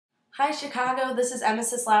Hi Chicago, this is Emma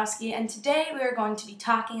Seslowsky, and today we are going to be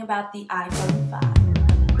talking about the iPhone 5.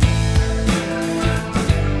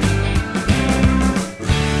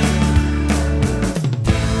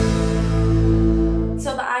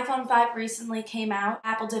 So the iPhone 5 recently came out.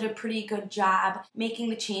 Apple did a pretty good job making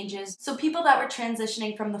the changes, so people that were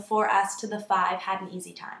transitioning from the 4S to the 5 had an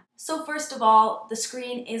easy time. So first of all, the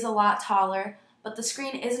screen is a lot taller, but the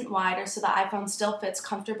screen isn't wider, so the iPhone still fits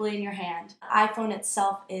comfortably in your hand. The iPhone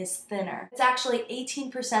itself is thinner. It's actually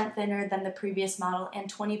 18% thinner than the previous model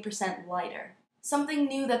and 20% lighter. Something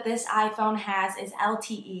new that this iPhone has is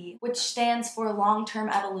LTE, which stands for long-term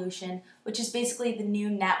evolution, which is basically the new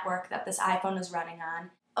network that this iPhone is running on.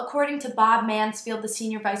 According to Bob Mansfield, the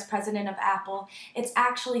senior vice president of Apple, it's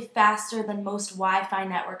actually faster than most Wi-Fi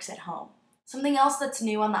networks at home. Something else that's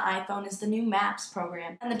new on the iPhone is the new Maps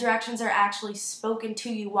program, and the directions are actually spoken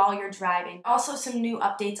to you while you're driving. Also some new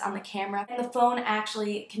updates on the camera, and the phone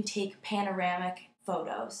actually can take panoramic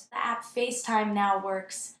photos. The app FaceTime now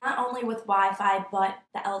works not only with Wi-Fi, but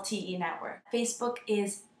the LTE network. Facebook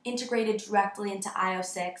is integrated directly into iOS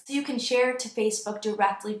 6, so you can share to Facebook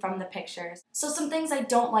directly from the pictures. So some things I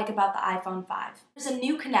don't like about the iPhone 5. There's a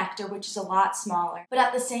new connector, which is a lot smaller, but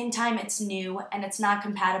at the same time it's new and it's not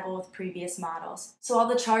compatible with previous models. So all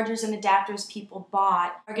the chargers and adapters people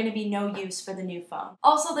bought are going to be no use for the new phone.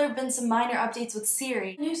 Also, there have been some minor updates with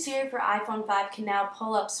Siri. The new Siri for iPhone 5 can now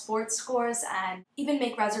pull up sports scores and even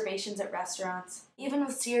make reservations at restaurants. Even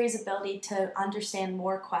with Siri's ability to understand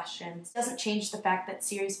more questions, it doesn't change the fact that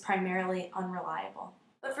Siri is primarily unreliable.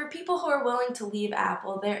 But for people who are willing to leave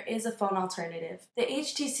Apple, there is a phone alternative. The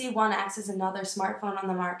HTC One X is another smartphone on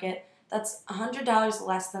the market that's $100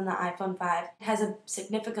 less than the iPhone 5. It has a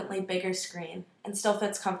significantly bigger screen and still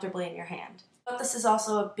fits comfortably in your hand. But this is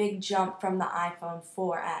also a big jump from the iPhone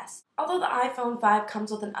 4S. Although the iPhone 5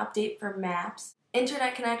 comes with an update for Maps,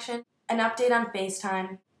 internet connection, an update on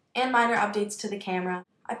FaceTime, and minor updates to the camera,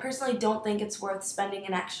 I personally don't think it's worth spending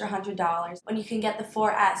an extra $100 when you can get the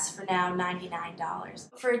 4S for now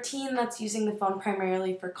 $99. For a teen that's using the phone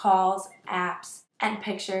primarily for calls, apps, and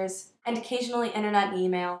pictures, and occasionally internet and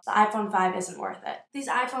email, the iPhone 5 isn't worth it. These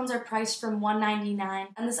iPhones are priced from $199,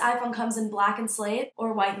 and this iPhone comes in black and slate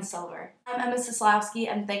or white and silver. I'm Emma Seslowsky,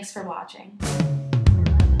 and thanks for watching.